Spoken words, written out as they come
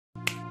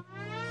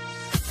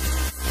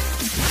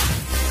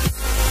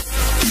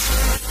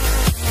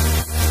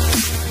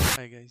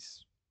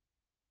guys,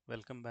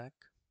 welcome back.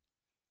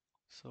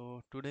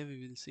 So today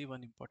we will see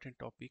one important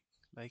topic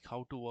like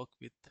how to work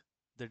with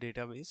the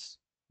database,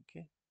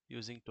 okay,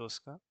 using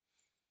Tosca.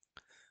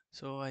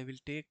 So I will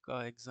take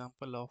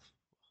example of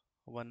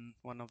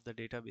one of the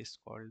database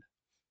called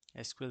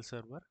SQL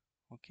Server,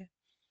 okay.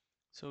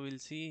 So we'll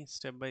see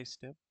step by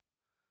step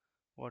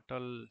what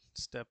all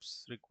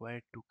steps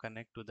required to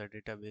connect to the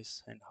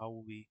database and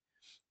how we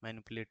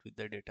manipulate with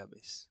the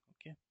database,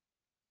 okay.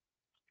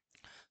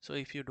 So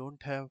if you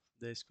don't have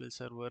the SQL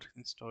Server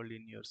installed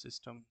in your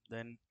system,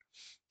 then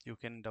you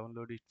can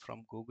download it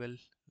from Google.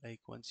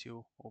 Like once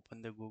you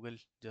open the Google,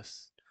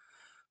 just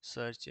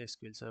search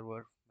SQL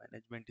Server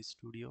Management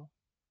Studio.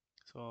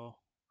 So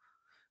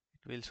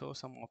it will show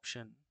some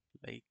option,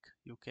 like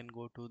you can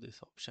go to this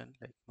option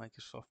like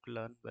Microsoft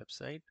Learn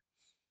website.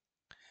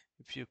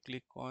 If you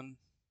click on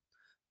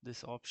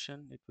this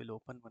option, it will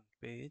open one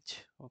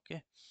page,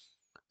 okay.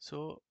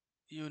 So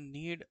you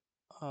need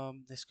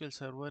SQL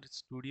Server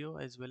Studio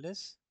as well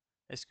as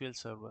SQL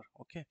Server,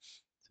 okay.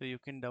 So you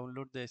can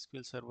download the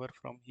SQL Server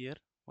from here.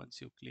 Once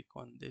you click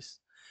on this,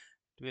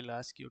 it will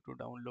ask you to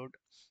download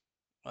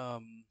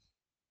um,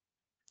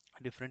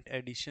 different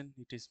edition.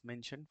 It is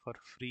mentioned for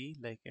free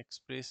like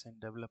Express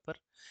and Developer.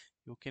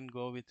 You can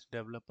go with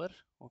Developer,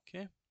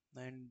 okay.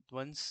 And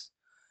once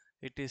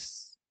it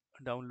is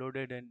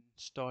downloaded and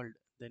installed,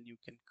 then you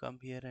can come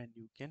here and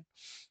you can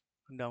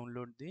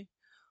download the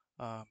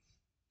uh,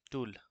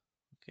 tool,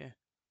 okay.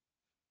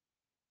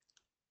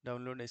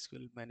 Download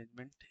SQL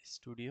Management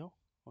Studio,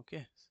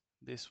 okay.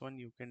 This one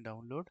you can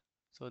download.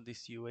 So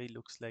this UI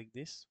looks like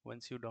this.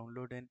 Once you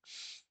download and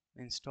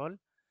install,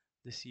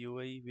 this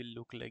UI will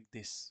look like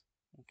this,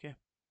 okay.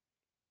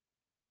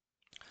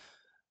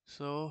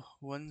 So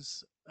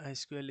once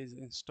SQL is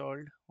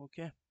installed,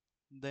 okay,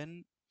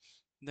 then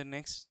the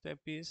next step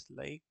is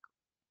like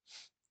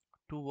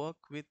to work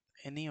with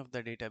any of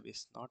the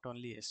database, not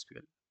only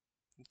SQL,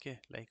 okay,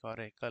 like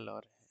Oracle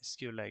or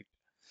SQLite.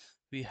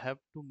 We have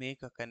to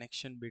make a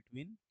connection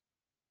between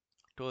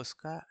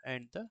Tosca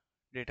and the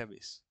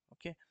database,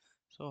 okay.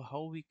 So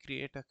how we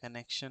create a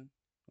connection,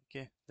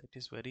 okay, that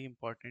is very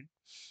important.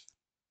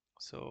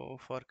 So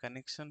for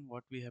connection,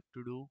 what we have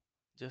to do,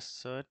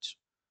 just search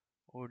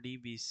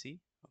ODBC,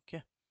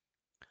 okay.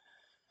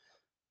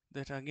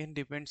 That again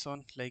depends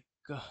on like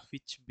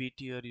which bit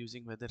you are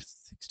using, whether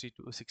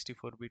 62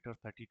 64 bit or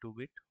 32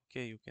 bit,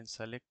 okay. You can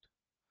select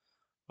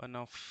one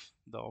of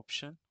the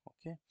option,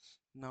 okay.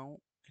 Now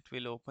it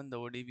will open the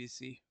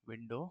ODBC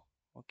window,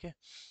 okay.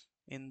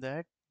 In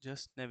that,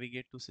 just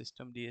navigate to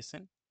system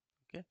DSN,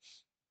 okay,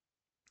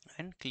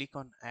 and click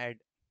on add,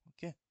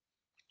 okay.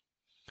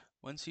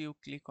 Once you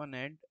click on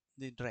add,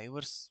 the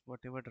drivers,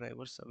 whatever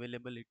drivers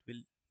available, it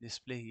will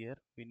display here.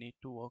 We need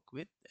to work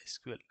with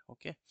SQL,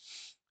 okay.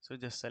 So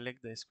just select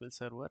the SQL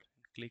Server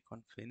and click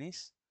on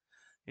finish.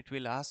 It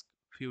will ask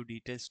few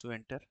details to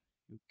enter.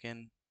 You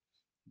can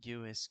give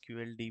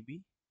SQL DB,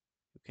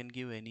 you can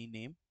give any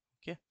name,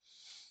 okay.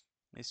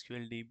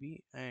 SQL DB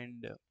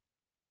and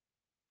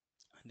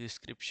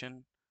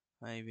description,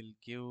 I will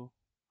give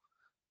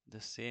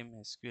the same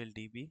SQL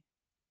DB,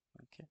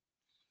 okay.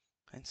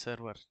 And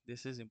server,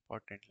 this is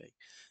important, like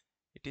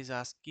it is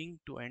asking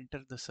to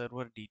enter the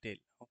server detail,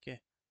 okay.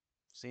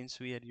 Since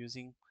we are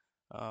using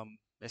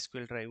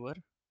SQL driver,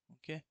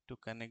 okay, to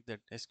connect that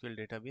SQL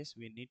database,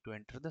 we need to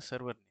enter the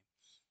server name.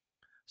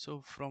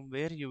 So from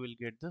where you will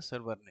get the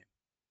server name?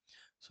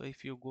 So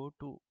if you go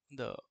to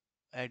the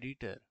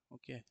editor,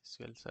 okay,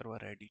 SQL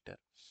Server editor,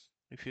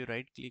 if you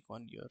right click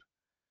on your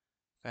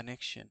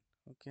connection,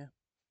 okay,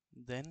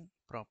 then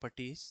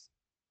properties,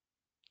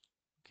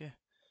 okay,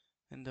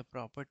 in the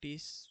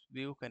properties,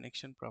 view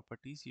connection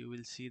properties, you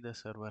will see the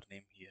server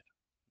name here,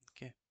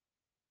 okay.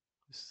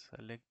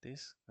 Select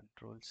this,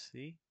 Control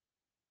C,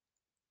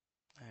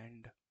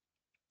 and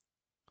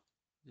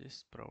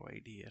just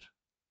provide here,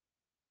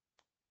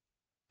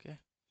 okay.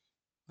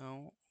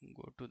 Now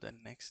go to the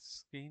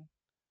next screen.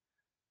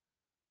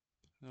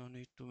 No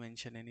need to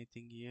mention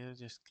anything here,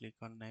 just click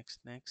on next,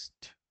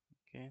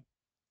 okay,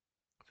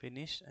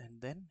 finish. And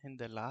then in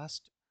the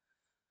last,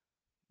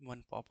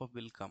 one pop-up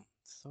will come.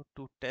 So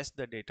to test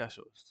the data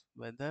source,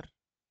 whether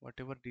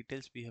whatever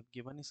details we have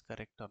given is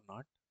correct or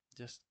not,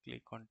 just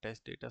click on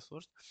test data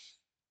source.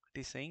 It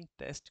is saying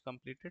test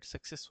completed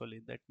successfully.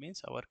 That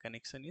means our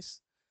connection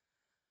is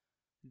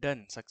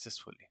done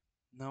successfully.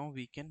 Now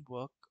we can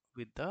work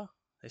with the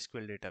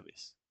SQL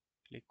database.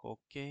 Click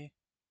OK,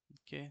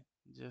 okay,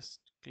 just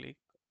click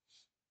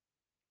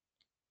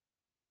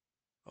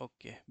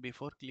OK.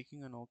 Before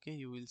clicking on OK,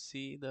 you will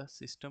see the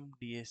system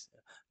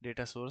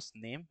data source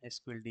name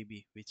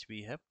SQLDB, which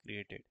we have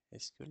created,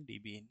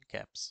 SQLDB in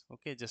caps.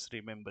 Okay, just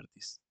remember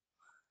this.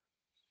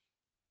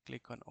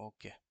 Click on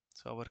OK.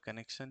 So our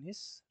connection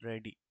is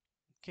ready.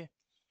 Okay.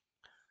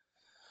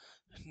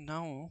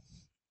 Now,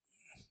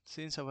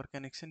 since our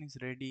connection is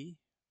ready,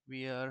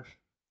 we are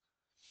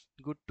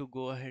good to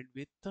go ahead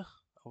with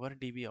our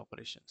DB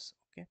operations.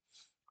 Okay.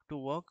 To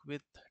work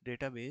with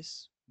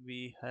database,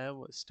 we have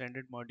a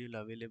standard module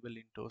available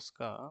in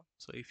Tosca.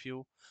 So if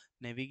you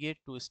navigate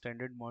to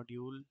standard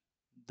module,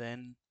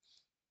 then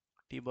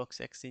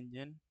tbox x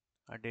engine,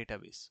 a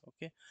database.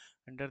 Okay,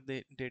 under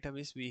the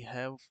database we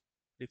have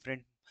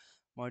different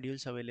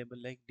modules available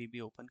like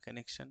db open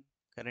connection,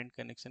 current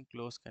connection,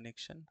 close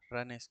connection,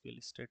 run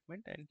SQL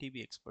statement, and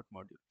db export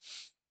module.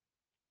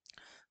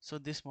 So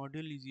this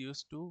module is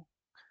used to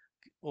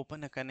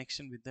open a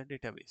connection with the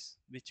database,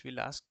 which will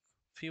ask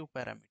few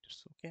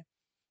parameters. Okay,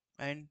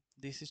 and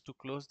this is to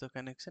close the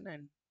connection,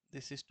 and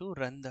this is to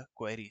run the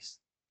queries,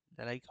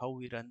 like how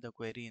we run the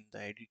query in the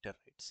editor,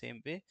 right?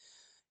 Same way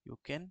you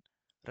can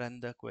run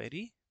the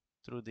query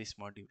through this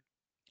module.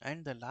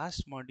 And the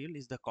last module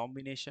is the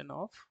combination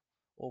of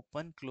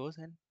open, close,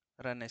 and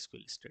run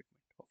SQL statement.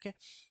 Okay,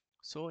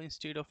 so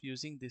instead of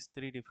using these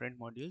three different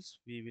modules,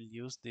 we will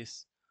use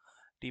this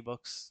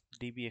tbox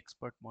db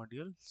export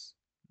modules.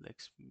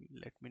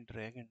 Let me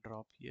drag and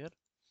drop here.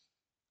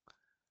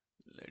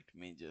 Let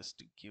me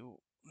just give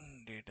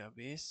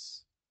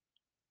database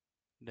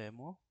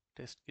demo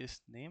test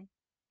case name.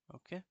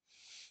 Okay,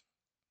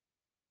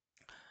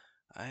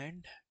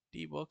 and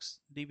tbox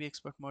db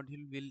export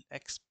module will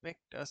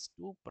expect us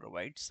to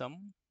provide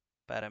some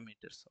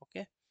parameters.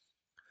 Okay,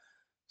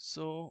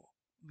 so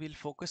we'll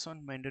focus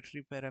on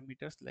mandatory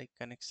parameters like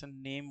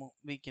connection name.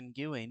 We can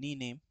give any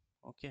name.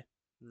 Okay,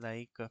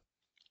 like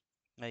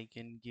I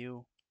can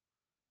give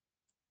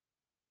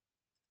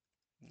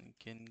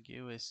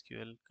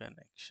SQL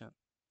connection,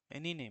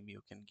 any name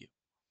you can give.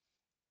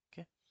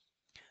 Okay,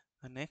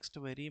 the next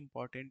very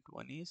important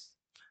one is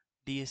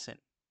DSN.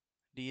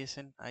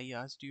 DSN, I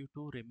asked you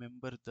to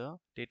remember the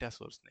data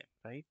source name,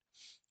 right?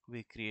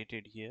 We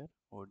created here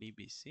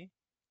ODBC.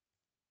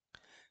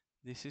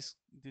 This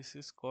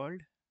is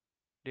called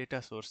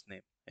data source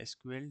name,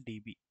 SQL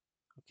DB.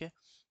 Okay,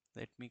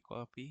 let me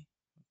copy.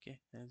 Okay,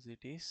 as it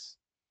is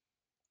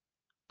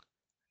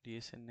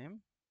DSN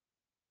name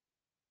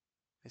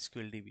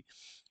SQL DB.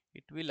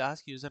 It will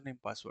ask username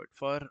password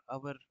for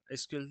our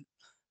SQL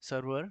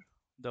server,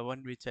 the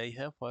one which I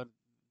have, for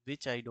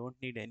which I don't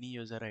need any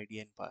user ID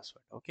and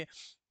password. Okay,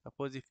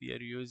 suppose if we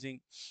are using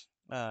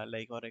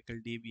like Oracle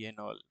DB and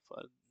all,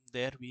 for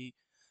there we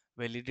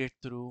validate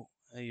through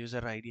a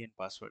user ID and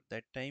password.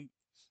 That time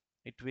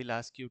it will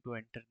ask you to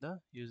enter the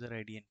user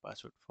ID and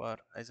password. For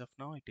as of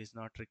now it is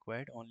not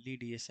required, only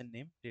DSN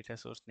name, data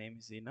source name,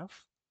 is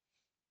enough.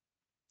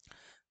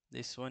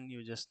 This one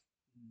you just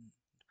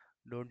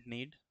don't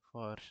need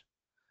for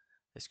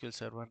SQL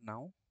server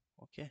now.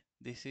 Okay,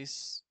 this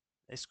is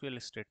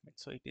SQL statement,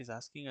 so it is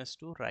asking us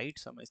to write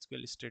some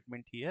SQL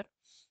statement here,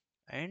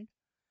 and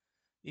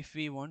if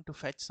we want to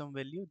fetch some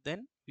value,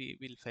 then we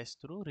will fetch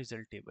through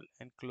result table,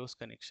 and close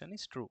connection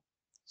is true.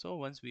 So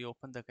once we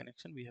open the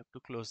connection, we have to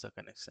close the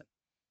connection.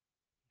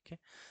 Okay,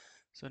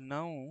 so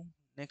now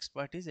next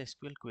part is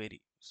SQL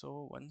query.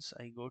 So once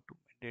I go to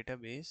my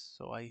database,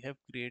 so I have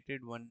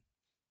created one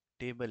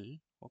table.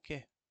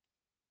 Okay,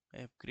 I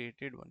have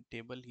created one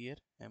table here,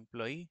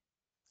 employee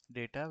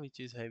data,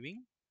 which is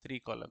having three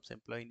columns: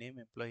 employee name,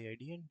 employee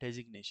ID, and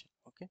designation.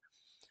 Okay,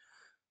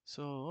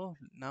 so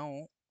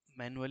now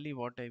manually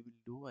what I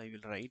will do, I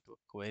will write a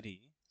query,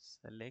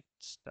 select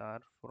star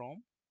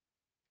from,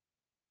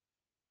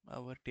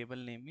 our table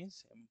name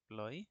is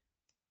employee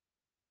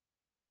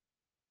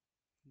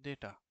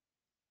data.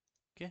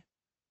 Okay,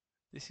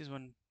 this is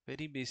one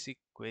very basic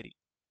query.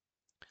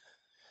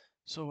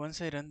 So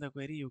once I run the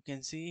query, you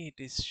can see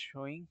it is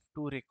showing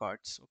two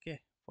records. Okay,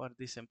 for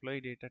this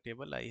employee data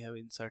table I have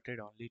inserted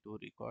only two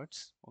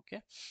records.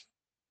 Okay,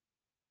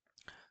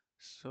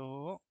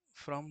 so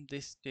from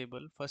this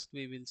table, first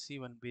we will see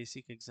one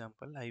basic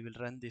example. I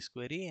will run this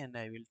query and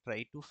I will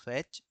try to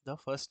fetch the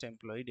first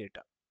employee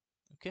data.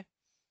 Okay,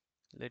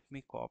 let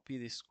me copy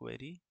this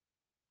query.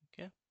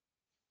 Okay,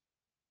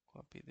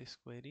 copy this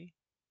query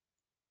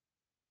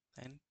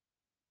and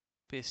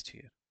paste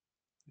here.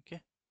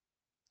 Okay,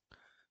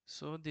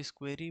 so this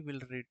query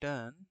will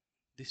return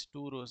these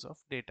two rows of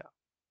data.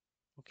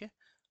 Okay,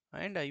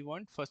 and I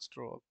want first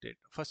row of data,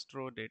 first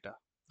row data.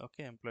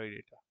 Okay, employee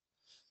data.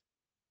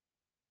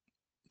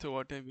 So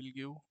what I will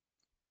give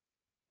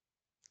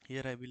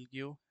here, I will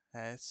give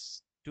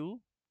has to,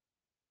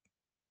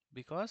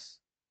 because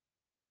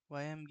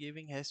why I'm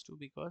giving has to,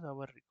 because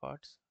our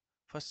records,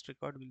 first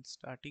record will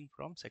starting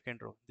from second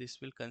row, this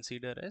will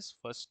consider as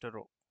first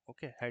row.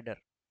 Okay, header.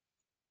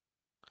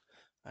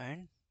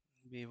 And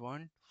we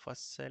want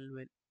first cell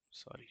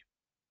sorry,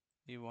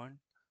 we want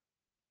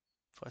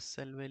first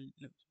cell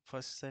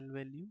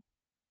value,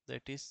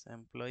 that is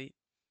employee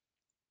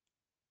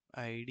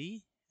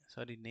ID,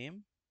 sorry,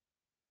 name,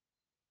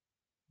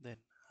 then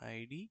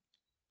ID,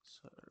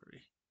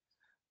 sorry,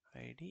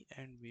 ID,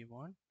 and we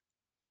want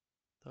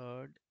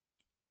third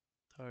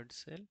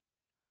cell,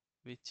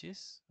 which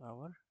is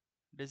our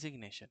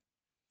designation.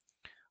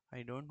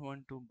 I don't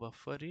want to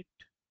buffer it,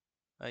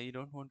 I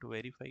don't want to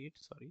verify it,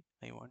 sorry,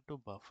 I want to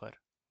buffer.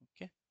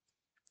 Okay,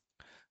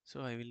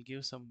 so I will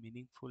give some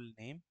meaningful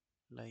name,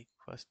 like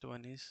first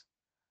one is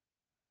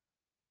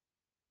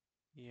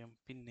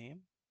MP name,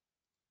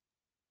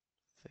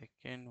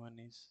 second one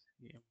is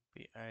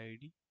emp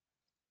id,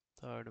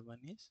 third one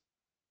is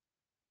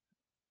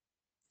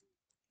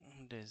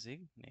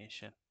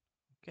designation.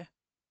 Okay,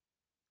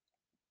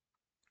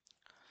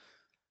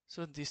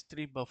 so these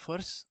three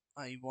buffers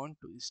I want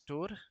to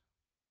store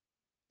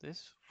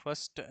this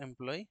first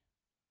employee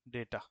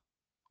data.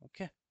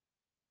 Okay,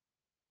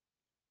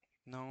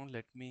 now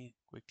let me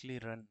quickly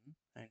run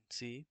and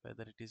see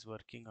whether it is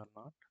working or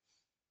not.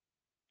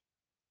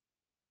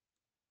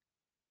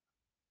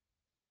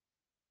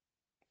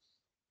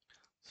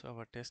 So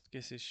our test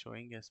case is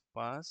showing as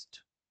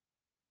passed.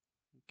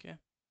 Okay,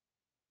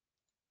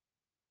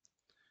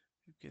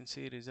 you can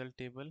see result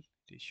table,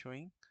 it is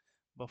showing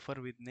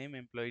buffer with name,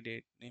 employee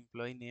date,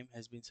 employee name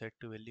has been set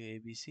to value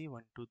abc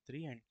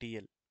 123 and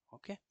tl.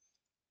 Okay,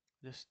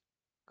 just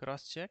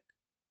cross check.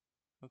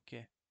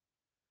 Okay,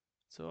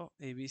 so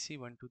abc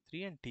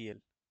 123 and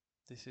tl,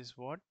 this is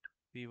what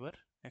we were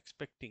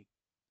expecting.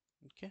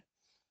 Okay,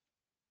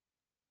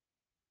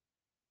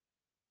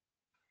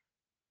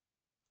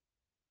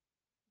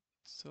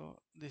 so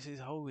this is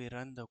how we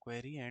run the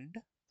query and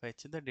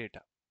fetch the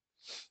data.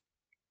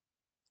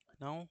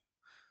 Now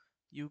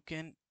you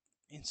can,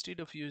 instead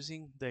of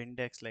using the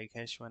index like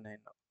hash1 and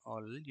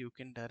all, you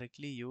can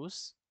directly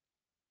use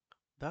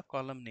the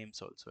column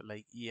names also,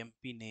 like emp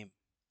name.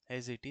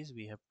 As it is,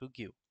 we have to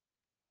give,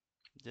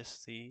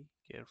 just see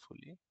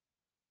carefully,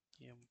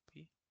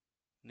 emp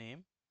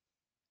name,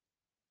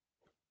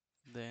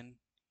 then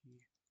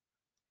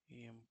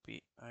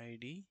emp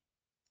id,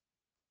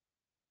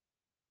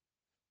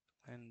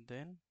 and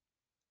then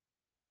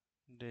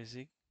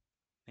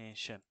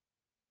designation.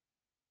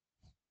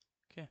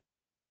 Okay,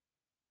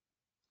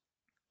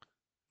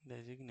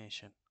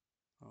 designation.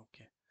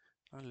 Okay,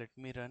 now let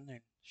me run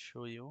and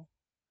show you.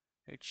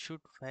 It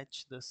should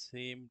fetch the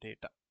same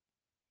data.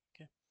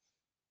 Okay,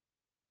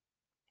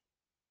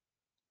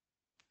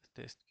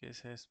 test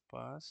case has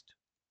passed.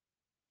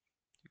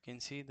 You can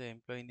see the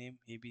employee name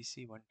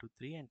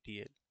abc123 and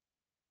tl,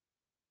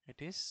 it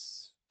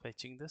is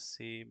fetching the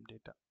same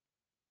data.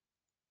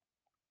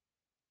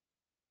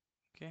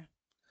 Okay,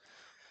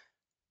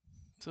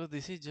 so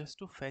this is just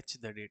to fetch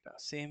the data.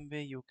 Same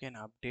way you can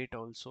update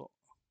also,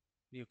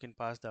 you can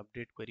pass the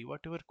update query.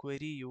 Whatever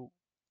query you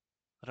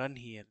run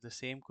here, the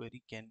same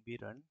query can be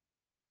run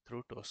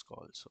through Tosca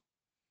also.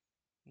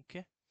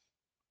 Okay,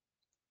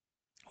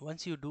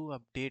 once you do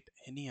update,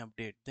 any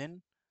update,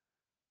 then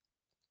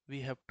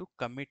we have to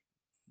commit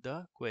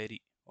the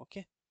query.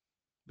 Okay,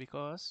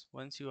 because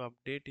once you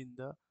update in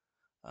the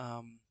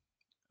um,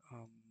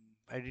 um,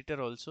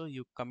 editor also,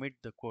 you commit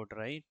the code,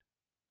 right?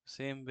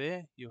 Same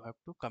way you have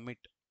to commit.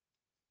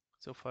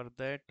 So for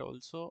that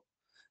also,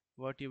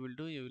 what you will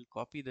do, you will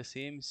copy the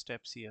same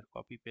steps here,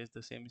 copy paste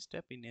the same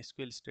step in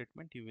SQL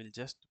statement, you will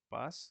just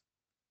pass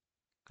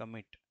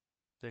commit,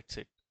 that's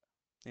it,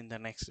 in the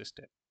next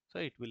step, so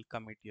it will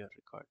commit your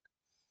record.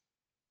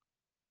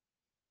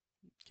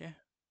 Okay,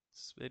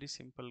 it's very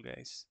simple,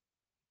 guys.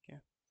 Okay,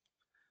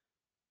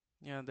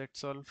 yeah,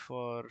 that's all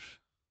for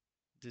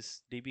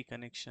this DB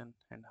connection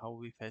and how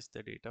we fetch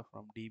the data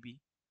from DB.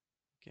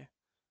 Okay,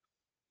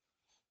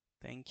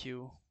 thank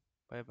you,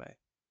 bye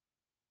bye.